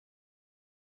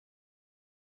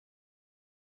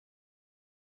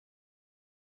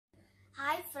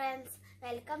Hi friends,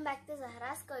 welcome back to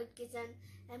Zahra's Kitchen.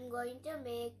 I'm going to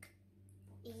make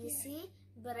easy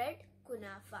bread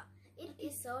kunafa. It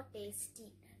is so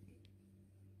tasty.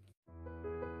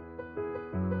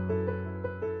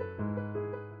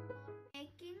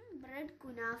 Making bread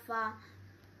kunafa,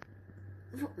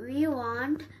 we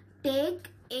want take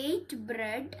 8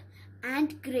 bread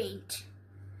and grate.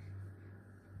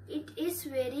 It is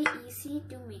very easy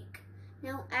to make.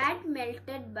 Now add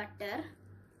melted butter.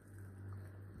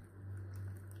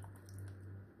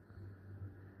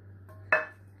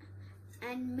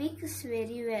 And mix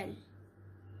very well.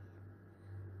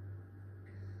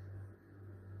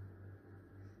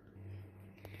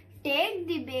 Take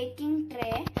the baking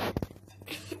tray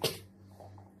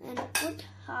and put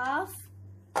half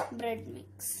bread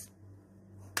mix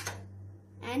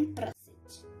and press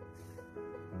it.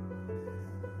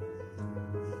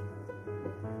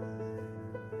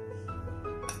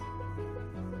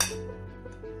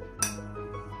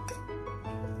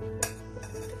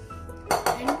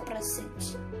 And press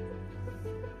it.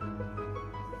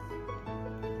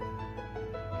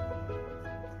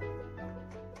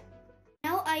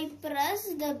 Now I press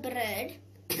the bread.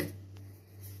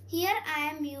 Here I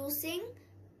am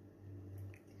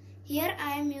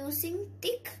using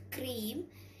thick cream.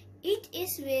 It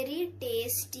is very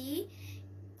tasty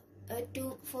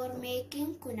for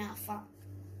making kunafa.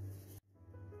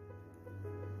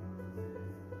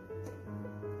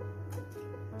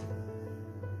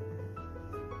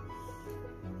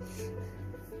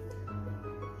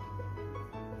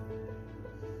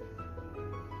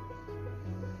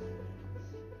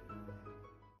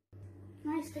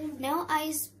 Now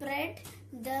I spread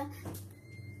the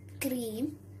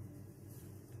cream.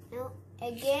 Now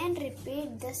again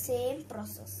repeat the same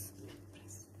process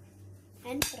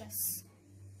and press.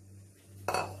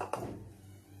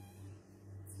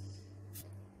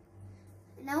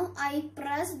 Now I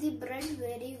press the bread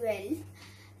very well.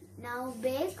 Now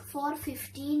bake for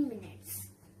 15 minutes.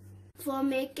 For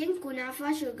making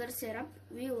kunafa sugar syrup,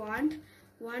 we want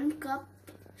 1 cup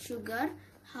sugar,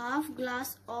 half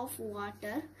glass of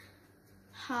water,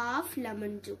 half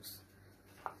lemon juice.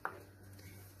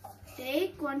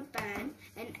 Take one pan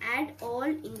and add all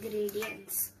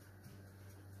ingredients.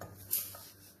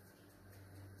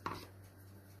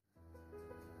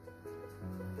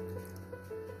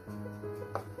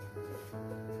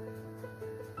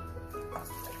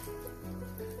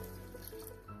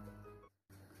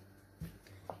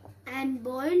 And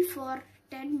boil for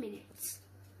 10 minutes.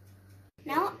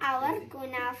 Now our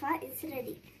kunafa is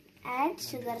ready. Add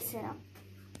sugar syrup.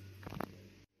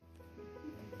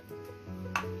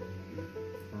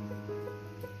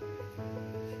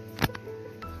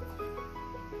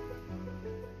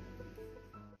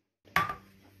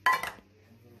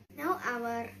 Now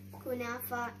our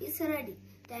kunafa is ready.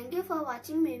 Thank you for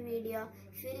watching my video.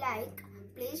 If you like,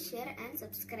 please share and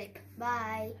subscribe.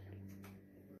 Bye.